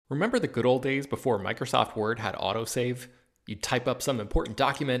Remember the good old days before Microsoft Word had autosave? You'd type up some important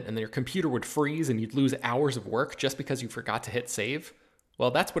document and then your computer would freeze and you'd lose hours of work just because you forgot to hit save?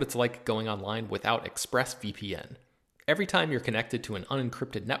 Well, that's what it's like going online without ExpressVPN. Every time you're connected to an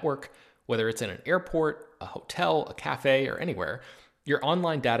unencrypted network, whether it's in an airport, a hotel, a cafe, or anywhere, your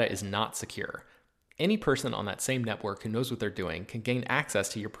online data is not secure. Any person on that same network who knows what they're doing can gain access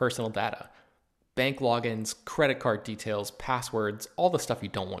to your personal data. Bank logins, credit card details, passwords, all the stuff you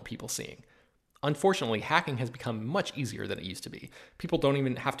don't want people seeing. Unfortunately, hacking has become much easier than it used to be. People don't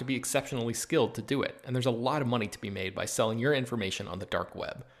even have to be exceptionally skilled to do it, and there's a lot of money to be made by selling your information on the dark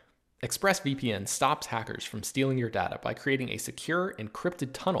web. ExpressVPN stops hackers from stealing your data by creating a secure, encrypted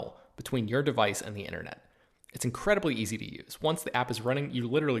tunnel between your device and the internet. It's incredibly easy to use. Once the app is running, you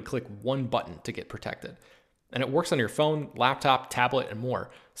literally click one button to get protected. And it works on your phone, laptop, tablet, and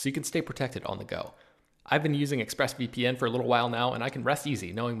more, so you can stay protected on the go. I've been using ExpressVPN for a little while now, and I can rest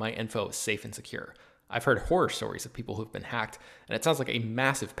easy knowing my info is safe and secure. I've heard horror stories of people who've been hacked, and it sounds like a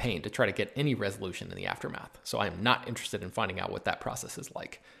massive pain to try to get any resolution in the aftermath, so I am not interested in finding out what that process is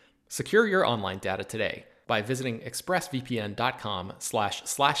like. Secure your online data today by visiting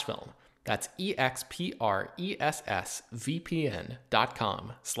expressvpn.com/film. That's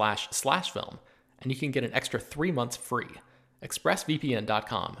expressvpn.com//film, and you can get an extra 3 months free.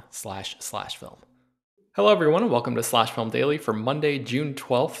 expressvpn.com//film. Hello, everyone, and welcome to Slash Film Daily for Monday, June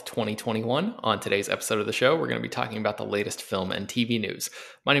 12th, 2021. On today's episode of the show, we're going to be talking about the latest film and TV news.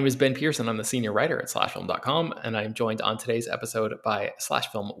 My name is Ben Pearson. I'm the senior writer at slashfilm.com, and I'm joined on today's episode by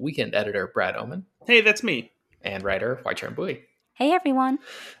Slash Film weekend editor Brad Oman. Hey, that's me. And writer White Bui. Hey, everyone.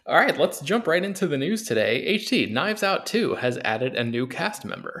 All right, let's jump right into the news today. HT, Knives Out 2 has added a new cast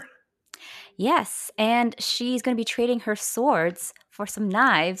member. Yes, and she's going to be trading her swords for some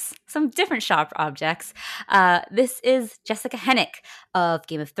knives, some different sharp objects. This is Jessica Henwick of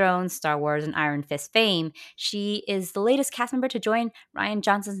Game of Thrones, Star Wars, and Iron Fist fame. She is the latest cast member to join Rian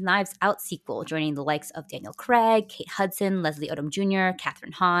Johnson's Knives Out sequel, joining the likes of Daniel Craig, Kate Hudson, Leslie Odom Jr.,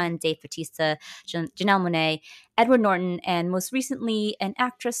 Catherine Hahn, Dave Bautista, Janelle Monáe, Edward Norton, and most recently an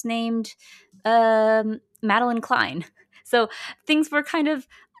actress named Madeline Klein. So things were kind of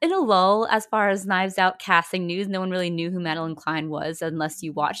in a lull as far as Knives Out casting news. No one really knew who Madeline Klein was unless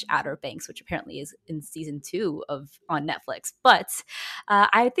you watched Outer Banks, which apparently is in season 2 on Netflix. But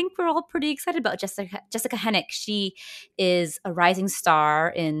I think we're all pretty excited about Jessica Henwick. She is a rising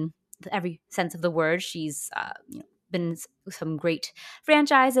star in every sense of the word. She's been some great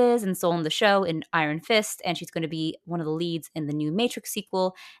franchises and stolen the show in Iron Fist, and she's going to be one of the leads in the new Matrix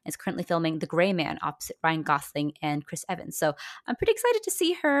sequel, and is currently filming The Gray Man opposite Ryan Gosling and Chris Evans. So I'm pretty excited to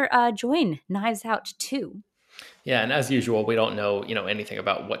see her join Knives Out 2. Yeah, and as usual, we don't know, anything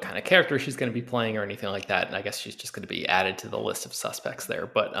about what kind of character she's going to be playing or anything like that. And I guess she's just going to be added to the list of suspects there.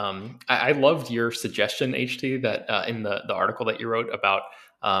 But I loved your suggestion, HT, that in the article that you wrote about,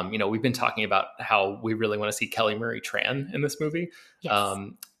 we've been talking about how we really want to see Kelly Marie Tran in this movie. Yes.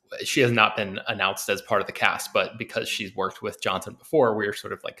 She has not been announced as part of the cast, but because she's worked with Johnson before, we're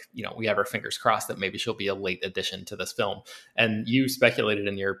sort of like, we have our fingers crossed that maybe she'll be a late addition to this film. And you speculated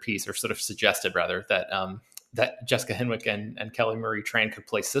in your piece, or sort of suggested rather, that Jessica Henwick and Kelly Marie Tran could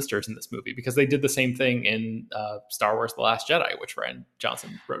play sisters in this movie, because they did the same thing in Star Wars: The Last Jedi, which Rian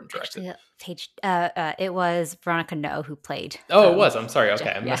Johnson wrote and directed. It was Veronica No who played. Oh, it was. I'm sorry.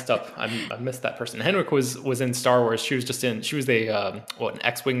 Okay, I messed up. I missed that person. Henwick was in Star Wars. She was an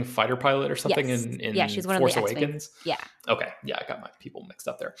X-wing fighter pilot or something in she's one Force of the Awakens. Yeah. Okay. Yeah, I got my people mixed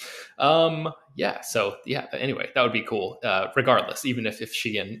up there. Anyway, that would be cool. Regardless, even if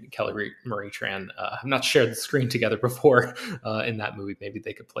she and Kelly Marie Tran have not shared the screen together before in that movie, maybe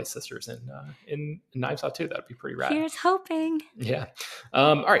they could play sisters in Knives Out too. That would be pretty rad. Here's hoping. Yeah.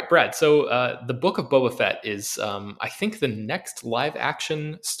 All right, Brad. So the Book of Boba Fett is, I think, the next live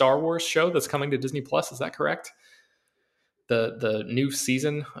action Star Wars show that's coming to Disney Plus. Is that correct? The new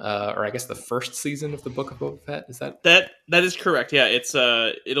season, or I guess the first season of the Book of Boba Fett, is that is correct? Yeah, it's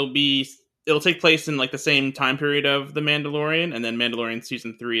it'll take place in like the same time period of The Mandalorian, and then Mandalorian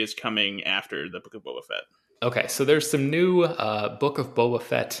season 3 is coming after the Book of Boba Fett. Okay, so there's some new Book of Boba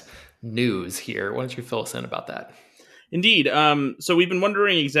Fett news here. Why don't you fill us in about that? Indeed. So we've been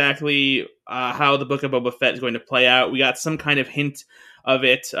wondering exactly how the Book of Boba Fett is going to play out. We got some kind of hint of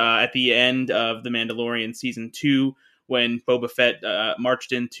it at the end of The Mandalorian season 2, when Boba Fett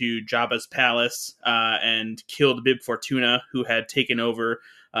marched into Jabba's palace and killed Bib Fortuna, who had taken over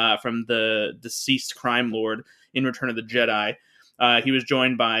from the deceased crime lord in Return of the Jedi. He was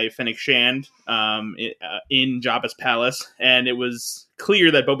joined by Fennec Shand in Jabba's palace, and it was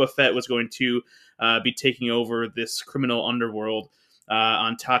clear that Boba Fett was going to be taking over this criminal underworld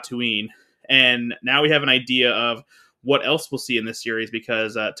on Tatooine. And now we have an idea of what else we'll see in this series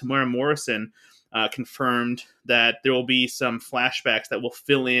because Tamara Morrison confirmed that there will be some flashbacks that will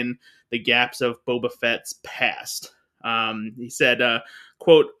fill in the gaps of Boba Fett's past. He said,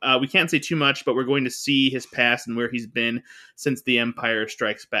 quote, we can't say too much, but we're going to see his past and where he's been since The Empire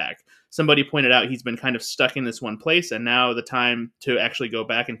Strikes Back. Somebody pointed out he's been kind of stuck in this one place, and now the time to actually go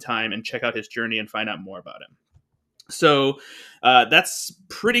back in time and check out his journey and find out more about him. So that's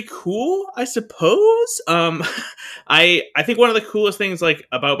pretty cool, I suppose. I think one of the coolest things like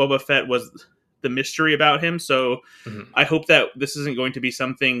about Boba Fett was the mystery about him. So I hope that this isn't going to be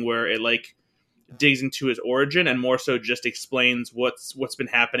something where it like digs into his origin and more so just explains what's been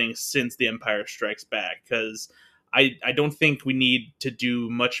happening since The Empire Strikes Back. Because I don't think we need to do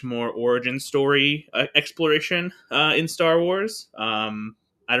much more origin story exploration in Star Wars.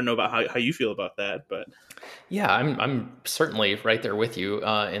 I don't know about how you feel about that, but yeah, I'm certainly right there with you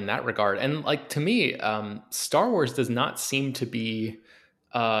in that regard. And like to me, Star Wars does not seem to be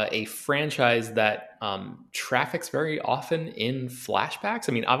a franchise that traffics very often in flashbacks.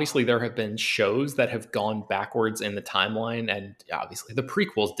 I mean, obviously there have been shows that have gone backwards in the timeline, and obviously the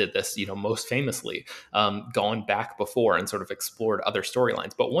prequels did this, most famously, gone back before and sort of explored other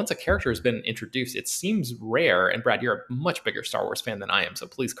storylines. But once a character has been introduced, it seems rare, and Brad, you're a much bigger Star Wars fan than I am, so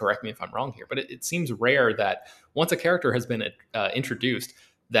please correct me if I'm wrong here, but it seems rare that once a character has been introduced,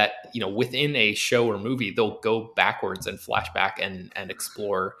 that within a show or movie they'll go backwards and flashback and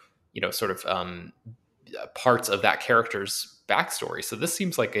explore sort of parts of that character's backstory. So this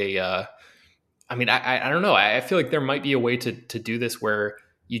seems like I don't know, I feel like there might be a way to do this where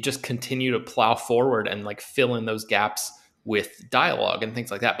you just continue to plow forward and like fill in those gaps with dialogue and things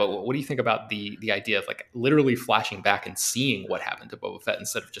like that. But what do you think about the idea of like literally flashing back and seeing what happened to Boba Fett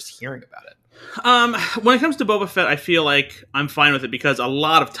instead of just hearing about it? When it comes to Boba Fett, I feel like I'm fine with it because a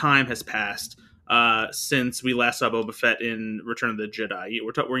lot of time has passed since we last saw Boba Fett in Return of the Jedi.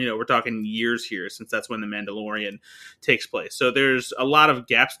 We're talking years here since that's when The Mandalorian takes place. So there's a lot of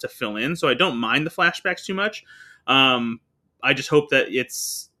gaps to fill in. So I don't mind the flashbacks too much. I just hope that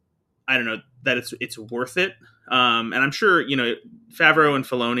it's worth it. And I'm sure, Favreau and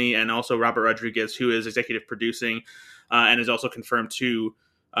Filoni and also Robert Rodriguez, who is executive producing and is also confirmed to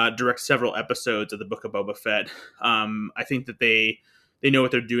direct several episodes of the Book of Boba Fett. I think that they know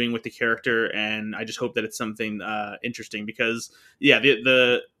what they're doing with the character, and I just hope that it's something interesting because, yeah,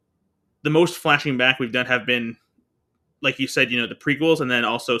 the most flashing back we've done have been, like you said, the prequels, and then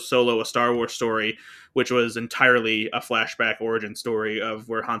also Solo, A Star Wars Story, which was entirely a flashback origin story of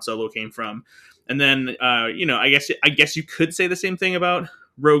where Han Solo came from. And then, I guess you could say the same thing about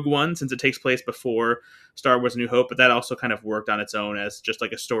Rogue One, since it takes place before Star Wars: New Hope, but that also kind of worked on its own as just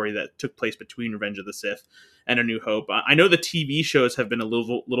like a story that took place between Revenge of the Sith and A New Hope. I know the TV shows have been a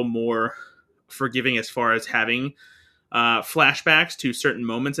little more forgiving as far as having flashbacks to certain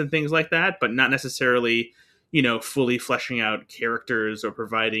moments and things like that, but not necessarily fully fleshing out characters or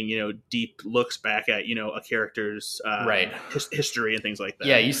providing, deep looks back at, a character's right history and things like that.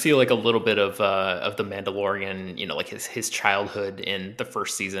 Yeah, you see like a little bit of the Mandalorian, like his childhood in the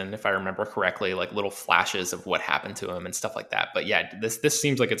first season, if I remember correctly, like little flashes of what happened to him and stuff like that. But yeah, this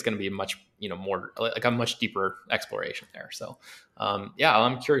seems like it's going to be a much, more like a much deeper exploration there. So yeah,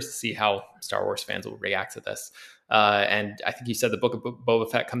 I'm curious to see how Star Wars fans will react to this. And I think you said the Book of Boba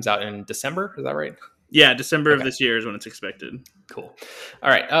Fett comes out in December. Is that right? Yeah, December of this year is when it's expected. Cool. All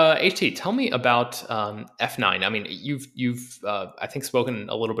right, HT, tell me about F9. I mean, you've I think spoken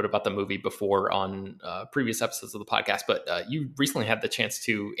a little bit about the movie before on previous episodes of the podcast, but you recently had the chance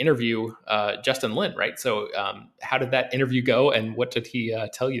to interview Justin Lin, right? So how did that interview go, and what did he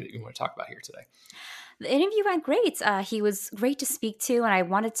tell you that you want to talk about here today? The interview went great. He was great to speak to, and I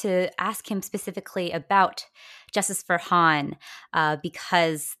wanted to ask him specifically about Justice for Han,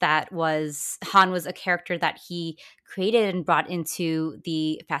 because Han was a character that he created and brought into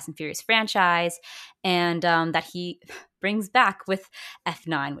the Fast and Furious franchise, and that he brings back with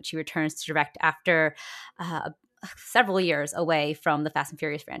F9, which he returns to direct after several years away from the Fast and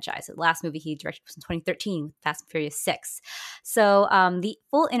Furious franchise. The last movie he directed was in 2013 with Fast and Furious 6. So the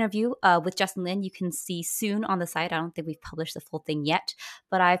full interview with Justin Lin you can see soon on the site. I don't think we've published the full thing yet,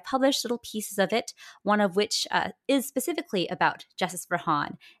 but I've published little pieces of it, one of which is specifically about Justice for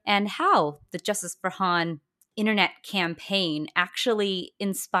Han and how the Justice for Han internet campaign actually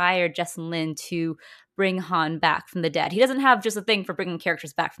inspired Justin Lin to bring Han back from the dead. He doesn't have just a thing for bringing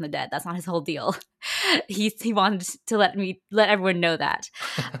characters back from the dead. That's not his whole deal. He wanted to let everyone know that.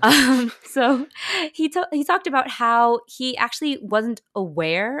 So he talked about how he actually wasn't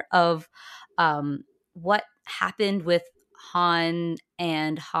aware of what happened with Han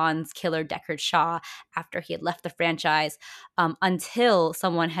and Han's killer Deckard Shaw after he had left the franchise, until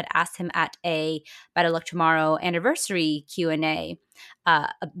someone had asked him at a Better Luck Tomorrow anniversary Q&A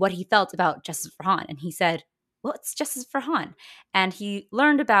what he felt about Justice for Han. And he said, well, it's Justice for Han. And he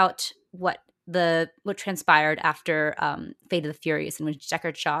learned about what transpired after Fate of the Furious, in which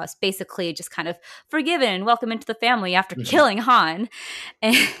Deckard Shaw is basically just kind of forgiven and welcomed into the family after killing Han.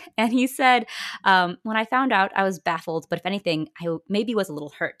 And he said, when I found out, I was baffled, but if anything, I maybe was a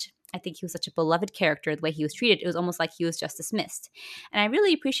little hurt. I think he was such a beloved character. The way he was treated, it was almost like he was just dismissed. And I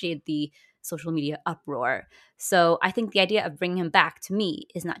really appreciated the social media uproar. So I think the idea of bringing him back, to me,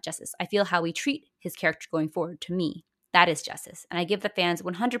 is not justice. I feel how we treat his character going forward, to me, that is justice. And I give the fans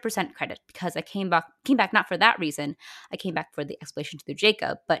 100% credit, because I came back not for that reason. I came back for the explanation through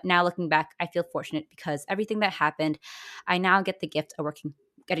Jacob. But now looking back, I feel fortunate, because everything that happened, I now get the gift of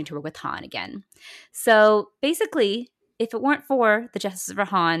getting to work with Han again. So basically, if it weren't for the Justice for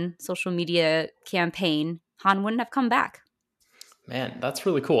Han social media campaign, Han wouldn't have come back. Man, that's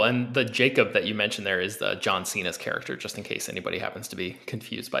really cool. And the Jacob that you mentioned there is the John Cena's character, just in case anybody happens to be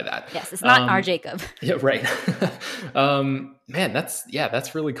confused by that. Yes, it's not our Jacob. Yeah, right. Man,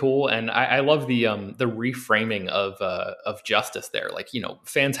 that's really cool. And I love the reframing of justice there. Like,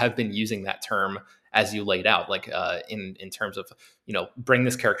 fans have been using that term, as you laid out, like in terms of, bring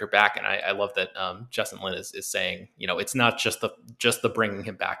this character back. And I love that Justin Lin is saying, it's not just the bringing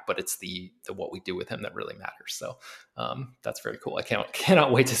him back, but it's the what we do with him that really matters. So that's very cool. I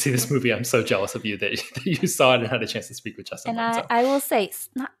cannot wait to see this movie. I'm so jealous of you that you saw it and had a chance to speak with Justin Lin. And I will say,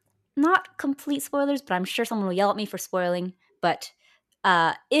 not complete spoilers, but I'm sure someone will yell at me for spoiling. But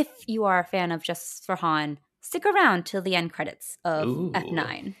if you are a fan of Justice for Han, stick around till the end credits of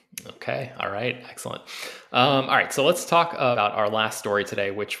F9. Okay. All right. Excellent. All right. So let's talk about our last story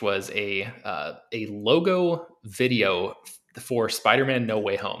today, which was a logo video for Spider-Man No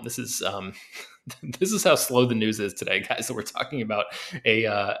Way Home. This is this is how slow the news is today, guys. So we're talking about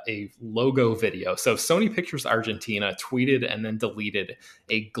a logo video. So Sony Pictures Argentina tweeted and then deleted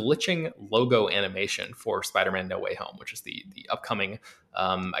a glitching logo animation for Spider-Man No Way Home, which is the upcoming,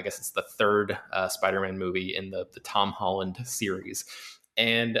 I guess it's the third Spider-Man movie in the Tom Holland series.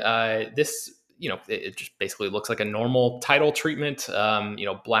 And this, it just basically looks like a normal title treatment,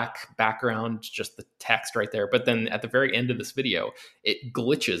 black background, just the text right there. But then at the very end of this video, it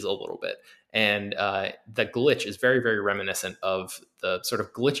glitches a little bit. And the glitch is very, very reminiscent of the sort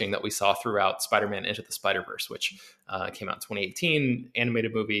of glitching that we saw throughout Spider-Man Into the Spider-Verse, which came out in 2018,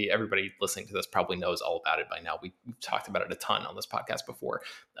 animated movie. Everybody listening to this probably knows all about it by now. We've talked about it a ton on this podcast before.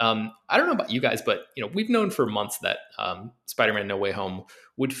 I don't know about you guys, but we've known for months that Spider-Man No Way Home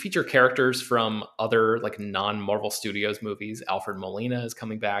would feature characters from other like non-Marvel Studios movies. Alfred Molina is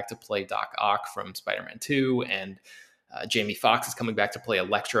coming back to play Doc Ock from Spider-Man 2, and Jamie Foxx is coming back to play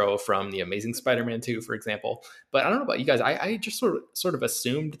Electro from The Amazing Spider-Man 2, for example. But I don't know about you guys. I just sort of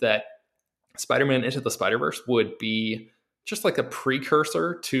assumed that Spider-Man Into the Spider-Verse would be just like a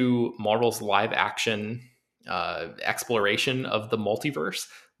precursor to Marvel's live action exploration of the multiverse.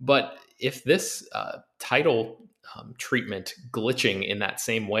 But if this title treatment glitching in that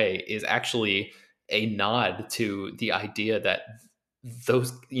same way is actually a nod to the idea that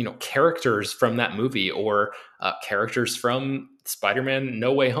those characters from that movie or characters from Spider-Man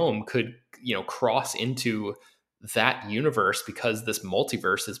No Way Home could cross into that universe because this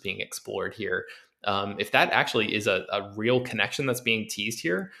multiverse is being explored here. If that actually is a real connection that's being teased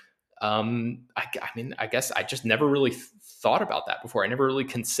here, I guess I just never really thought about that before. I never really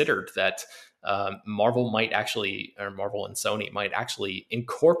considered that Marvel and Sony might actually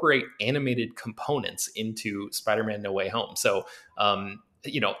incorporate animated components into Spider-Man No Way Home. So,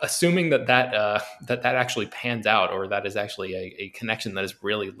 assuming that actually pans out, or that is actually a connection that is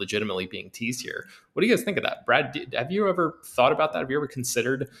really legitimately being teased here. What do you guys think of that? Brad, have you ever thought about that? Have you ever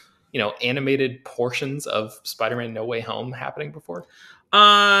considered, animated portions of Spider-Man No Way Home happening before?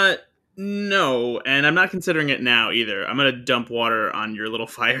 No, and I'm not considering it now either. I'm going to dump water on your little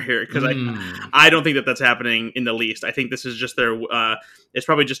fire here because I don't think that that's happening in the least. I think this is just their, it's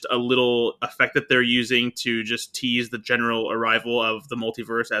probably just a little effect that they're using to just tease the general arrival of the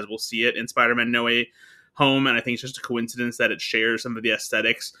multiverse as we'll see it in Spider-Man No Way Home. And I think it's just a coincidence that it shares some of the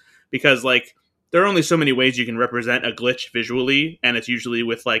aesthetics because there are only so many ways you can represent a glitch visually, and it's usually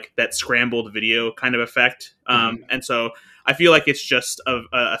with that scrambled video kind of effect. And so I feel like it's just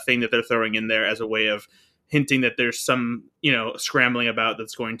a thing that they're throwing in there as a way of hinting that there's some, scrambling about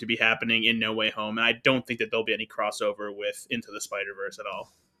that's going to be happening in No Way Home. And I don't think that there'll be any crossover with Into the Spider-Verse at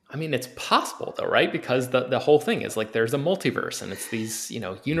all. I mean, it's possible though, right? Because the whole thing is like there's a multiverse and it's these,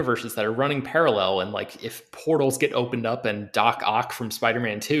 universes that are running parallel. And like if portals get opened up and Doc Ock from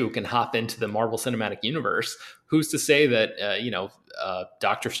Spider-Man 2 can hop into the Marvel Cinematic Universe, who's to say that,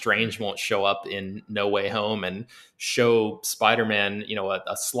 Doctor Strange won't show up in No Way Home and show Spider-Man,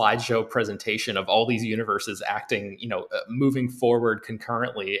 a slideshow presentation of all these universes acting, moving forward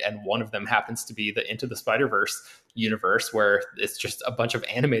concurrently. And one of them happens to be the Into the Spider-Verse universe where it's just a bunch of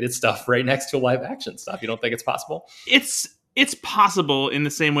animated stuff right next to live action stuff. You don't think it's possible? It's possible in the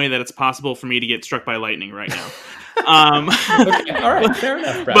same way that it's possible for me to get struck by lightning right now. Okay, all right, fair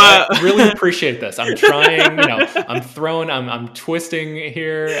enough, Brad. But I really appreciate this. I'm trying, I'm throwing, I'm twisting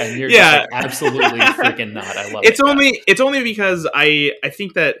here, and you're just like, absolutely freaking not. I love it. It's only because I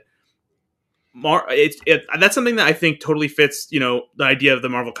think that that's something that I think totally fits, the idea of the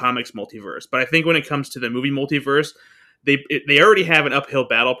Marvel Comics multiverse. But I think when it comes to the movie multiverse, they already have an uphill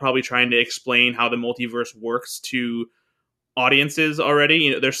battle probably trying to explain how the multiverse works to audiences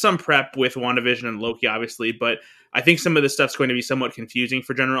already. There's some prep with WandaVision and Loki, obviously, but I think some of this stuff's going to be somewhat confusing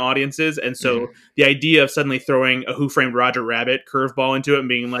for general audiences. And so the idea of suddenly throwing a Who Framed Roger Rabbit curveball into it and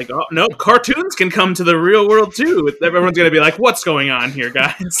being like, oh, no, cartoons can come to the real world too. Everyone's going to be like, what's going on here,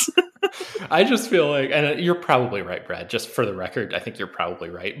 guys? I just feel like, and you're probably right, Brad, just for the record, I think you're probably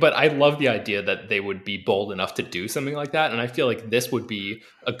right. But I love the idea that they would be bold enough to do something like that. And I feel like this would be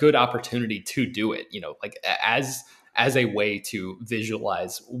a good opportunity to do it, like as a way to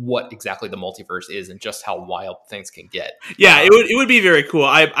visualize what exactly the multiverse is and just how wild things can get. Yeah, it would be very cool.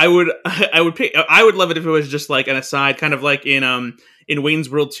 I would love it if it was just like an aside, kind of like in Wayne's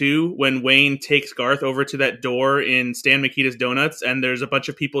World 2, when Wayne takes Garth over to that door in Stan Mikita's Donuts, and there's a bunch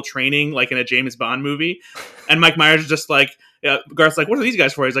of people training like in a James Bond movie, and Mike Myers is just like, Garth's like, what are these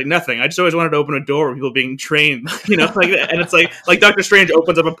guys for? He's like, nothing. I just always wanted to open a door where people are being trained, like that. And it's like Doctor Strange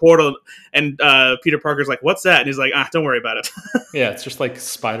opens up a portal and Peter Parker's like, what's that? And he's like, don't worry about it. Yeah, it's just like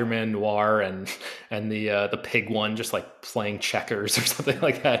Spider-Man Noir and the pig one just like playing checkers or something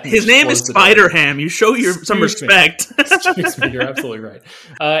like that. His name is Spider-Ham. You show some respect. Excuse me, you're absolutely right.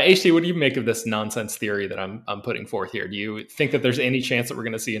 HD, what do you make of this nonsense theory that I'm putting forth here? Do you think that there's any chance that we're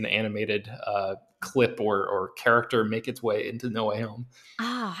going to see an animated clip or character make its way into No Way Home?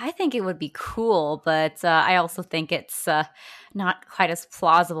 I think it would be cool, but I also think it's not quite as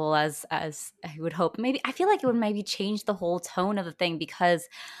plausible as I would hope. Maybe I feel like it would maybe change the whole tone of the thing, because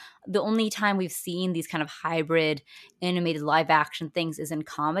the only time we've seen these kind of hybrid animated live action things is in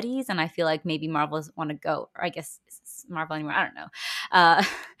comedies, and I feel like maybe Marvel doesn't want to go, or I guess it's Marvel anymore, I don't know.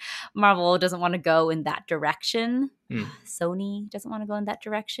 Marvel doesn't want to go in that direction. Sony doesn't want to go in that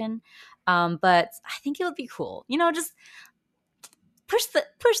direction. But I think it would be cool. Just push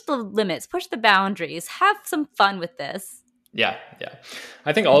the limits, push the boundaries, have some fun with this. Yeah.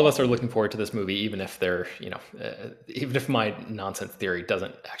 I think all of us are looking forward to this movie, even if even if my nonsense theory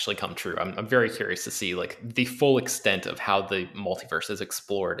doesn't actually come true. I'm very curious to see like the full extent of how the multiverse is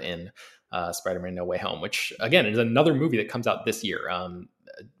explored in Spider-Man No Way Home, which again is another movie that comes out this year,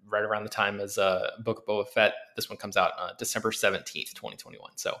 right around the time as Book of Boba Fett. This one comes out December 17th,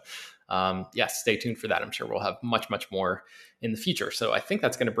 2021. So stay tuned for that. I'm sure we'll have much, much more in the future. So I think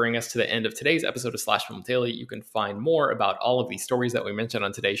that's going to bring us to the end of today's episode of Slash Film Daily. You can find more about all of these stories that we mentioned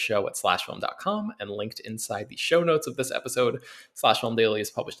on today's show at slashfilm.com and linked inside the show notes of this episode. Slash Film Daily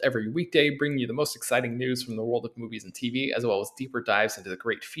is published every weekday, bringing you the most exciting news from the world of movies and TV, as well as deeper dives into the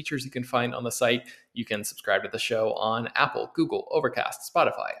great features you can find on the site. You can subscribe to the show on Apple, Google, Overcast,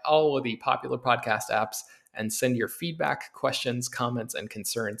 Spotify, all of the popular podcast apps, and send your feedback, questions, comments, and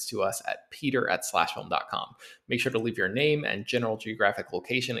concerns to us at peter@slashfilm.com. Make sure to leave your name and general geographic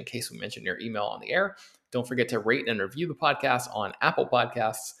location in case we mention your email on the air. Don't forget to rate and review the podcast on Apple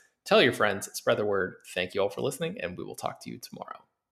Podcasts. Tell your friends, spread the word. Thank you all for listening, and we will talk to you tomorrow.